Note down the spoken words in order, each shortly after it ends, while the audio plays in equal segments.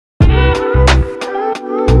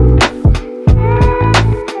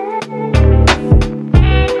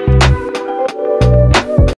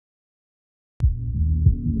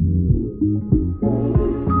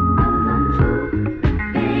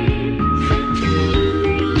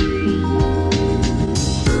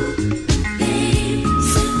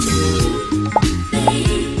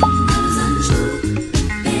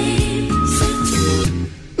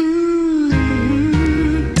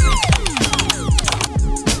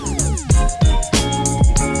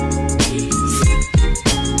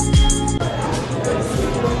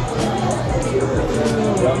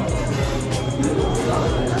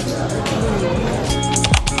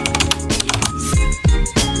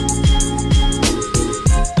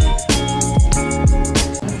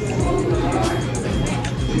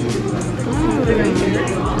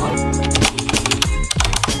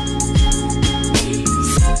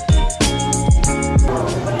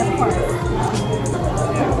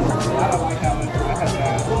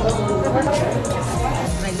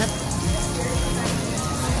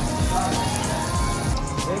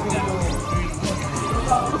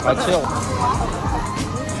chill.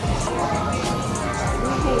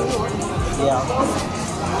 Yeah.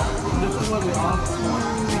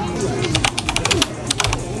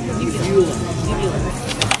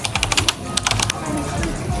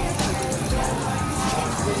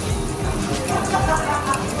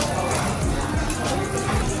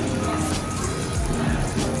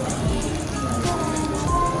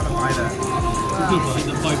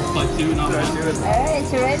 Alright,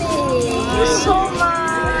 it's ready. So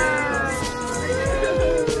much.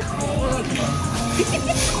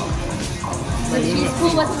 The cheese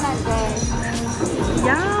pool wasn't that good.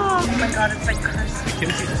 Yeah. Oh my god, it's like crispy.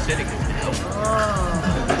 Kimchi's acidic.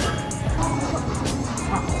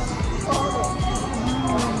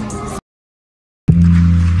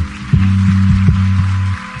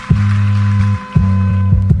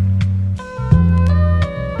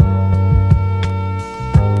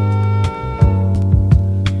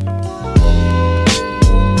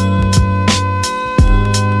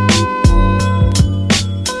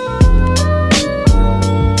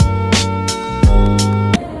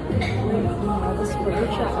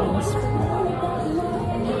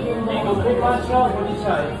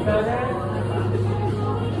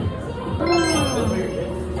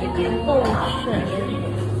 Oh shit.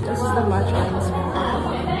 This is the matcha ice cream.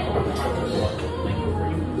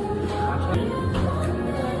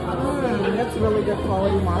 That's really good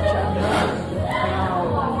quality matcha.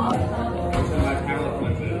 Wow.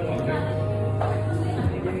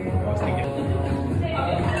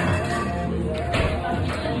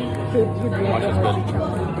 Matcha's good.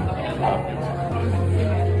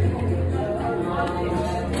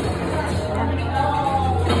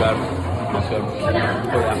 Too bad. That's good. Oh, yeah.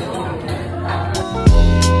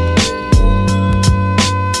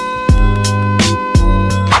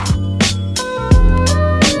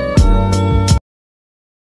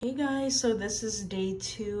 Hey guys, so this is day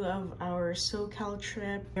 2 of our SoCal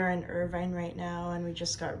trip. We're in Irvine right now and we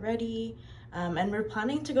just got ready. And we're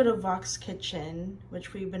planning to go to Vox Kitchen,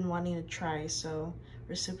 which we've been wanting to try, so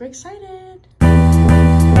we're super excited.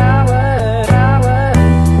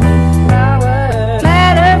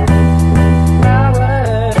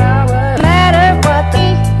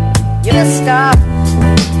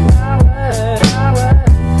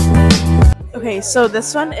 Okay, so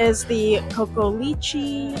this one is the cocoa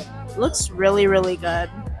lychee. Looks really, really good.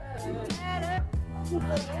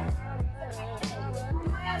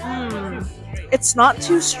 It's not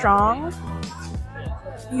too strong.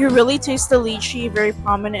 You really taste the lychee, very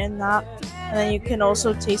prominent in that. And then you can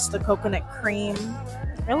also taste the coconut cream.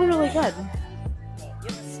 Really, really good.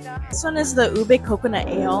 This one is the ube coconut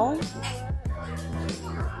ale.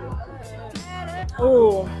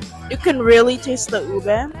 Oh, you can really taste the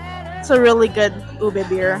ube. It's a really good ube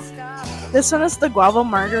beer. This one is the guava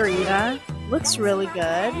margarita. Looks really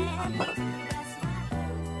good.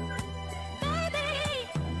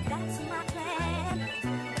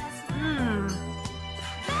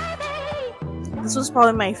 This was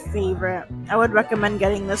probably my favorite. I would recommend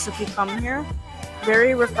getting this if you come here.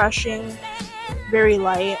 Very refreshing, very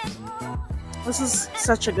light. This is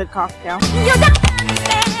such a good cocktail.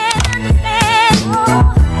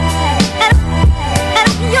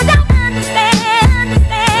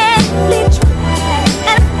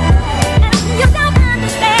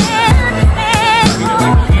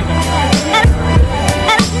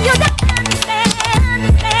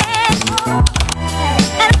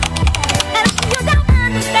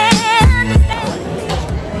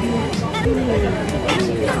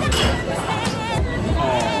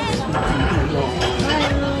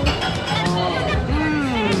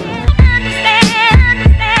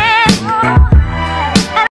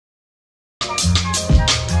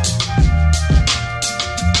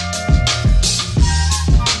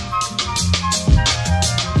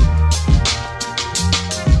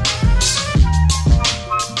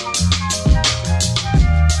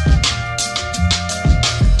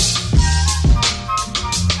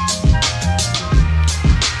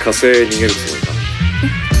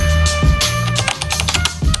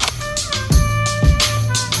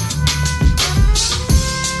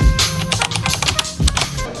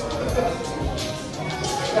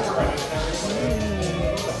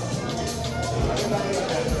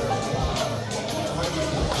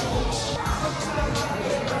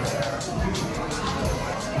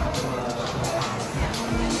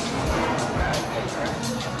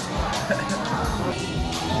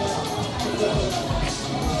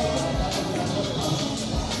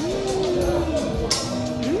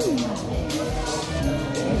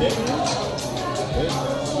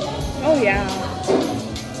 Oh yeah.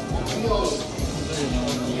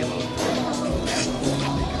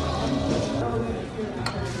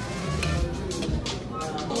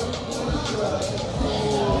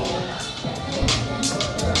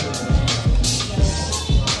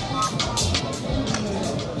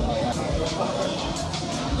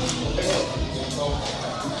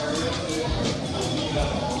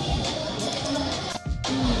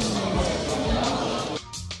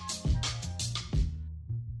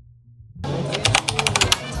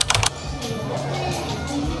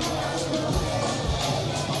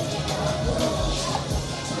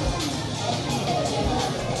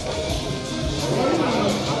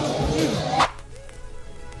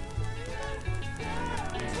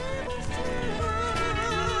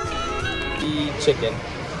 chicken.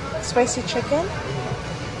 Spicy chicken?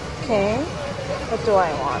 Okay. What do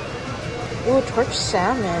I want? Ooh, torch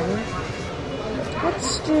salmon.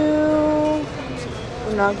 Let's do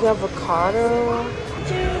unagi avocado.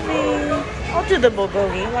 I'll do the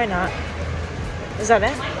bulgogi. Why not? Is that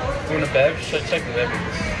it? You want a bev? Should I check the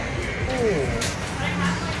beverages? Ooh.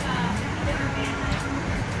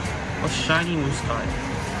 A shiny muscat.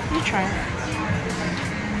 You try it.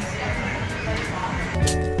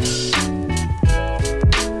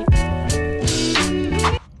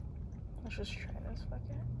 Let's just try this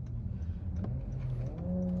bucket.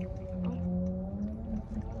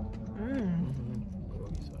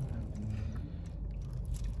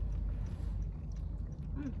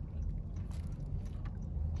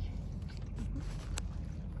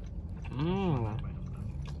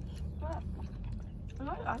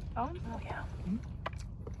 Oh yeah.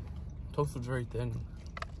 Toast was very thin.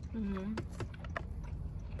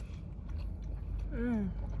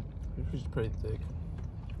 This is pretty thick.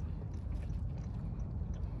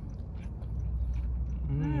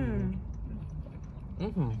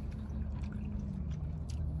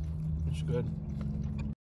 It's good.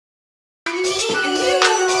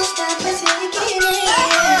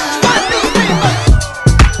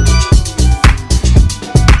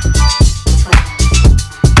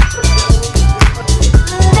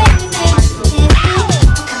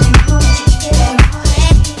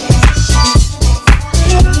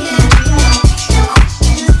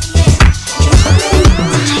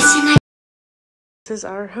 This is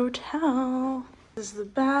our hotel. This is the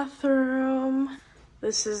bathroom.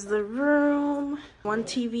 This is the room. One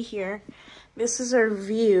TV here. This is our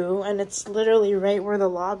view, and it's literally right where the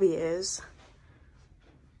lobby is.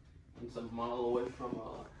 It's a mile away from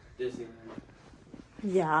Disneyland.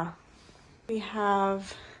 Yeah. We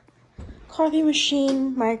have coffee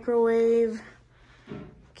machine, microwave,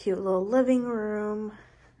 cute little living room.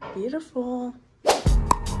 Beautiful.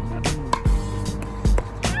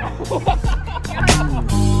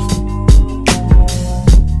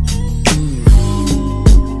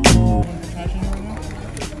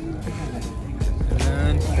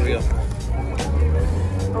 And here we go.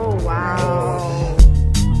 Oh wow.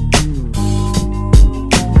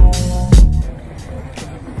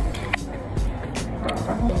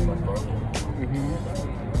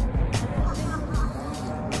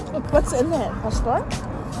 Look, what's in it? A store?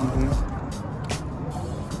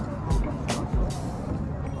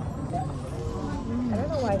 I don't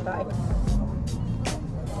know why I thought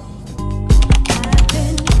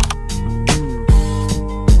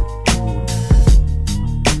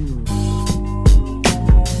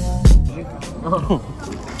Oh.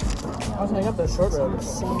 I was hanging up the short road.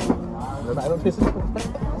 I don't taste it.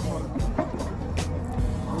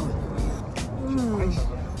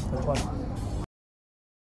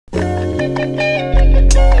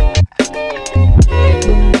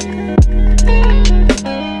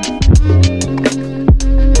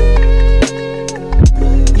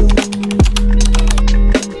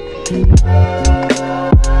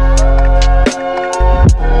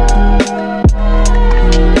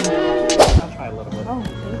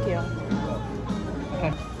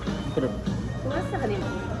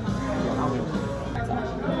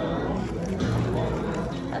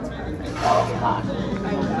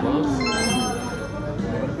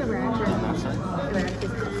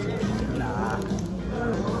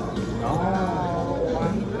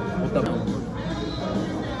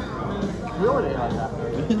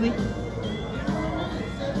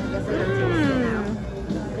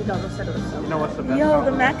 Yo,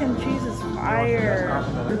 the mac and cheese is fire.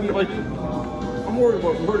 I'm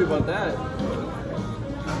worried about that.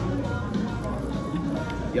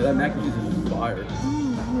 Yeah, that mac and cheese is fire.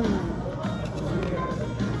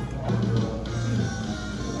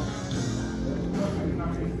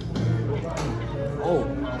 Oh.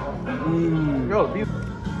 Yo,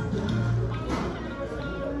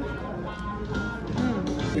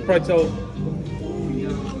 you probably tell.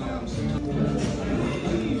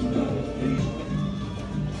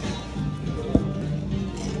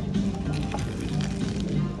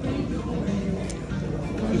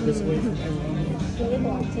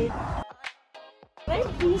 Can I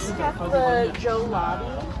please get the Joe Lobby?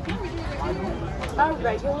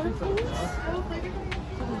 Regular, please.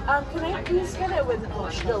 Can I please get it with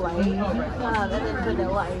Bush Delight and then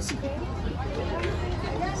vanilla ice cream?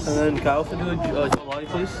 And then can I also do a Joe Lottie,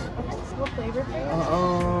 please? What flavor,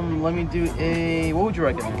 please? Let me do a. What would you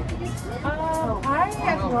recommend? I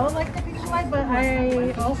as well like the picture. like, but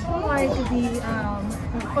I also like the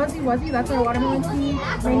fuzzy wuzzy. That's our watermelon tea.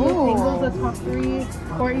 Mango tingles, the top 3,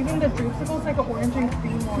 or even the dreamsicles, like an orange and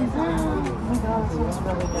cream one. Oh my god, this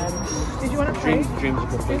smells really good. Did you want to try?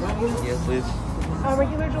 Dreamsicle, please. Yes, please.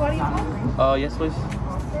 Regular gelati as well? Yes, please.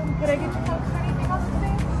 Awesome. Could I get you folks anything else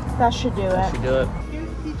today? That should do it. Should do it.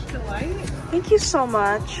 Here's peach delight. Thank you so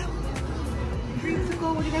much.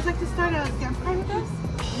 Dreamsicle. Would you guys like to start a campfire with us?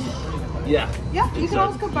 Yeah. Yeah, you can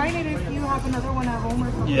always combine it if you have another one at home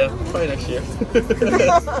or something. Yeah, probably next year.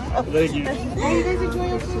 Thank you. Hey, you guys enjoy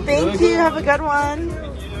your food? Thank you. Have a good one.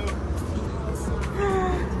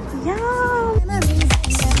 Yum.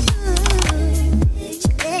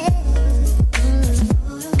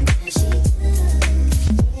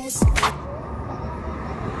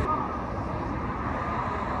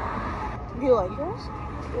 Do you like this?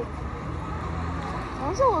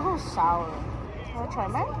 Sounds a little sour. Want to try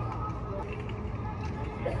mine?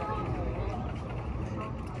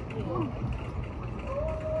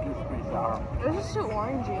 It's pretty sour. This is too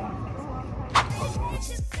orangey.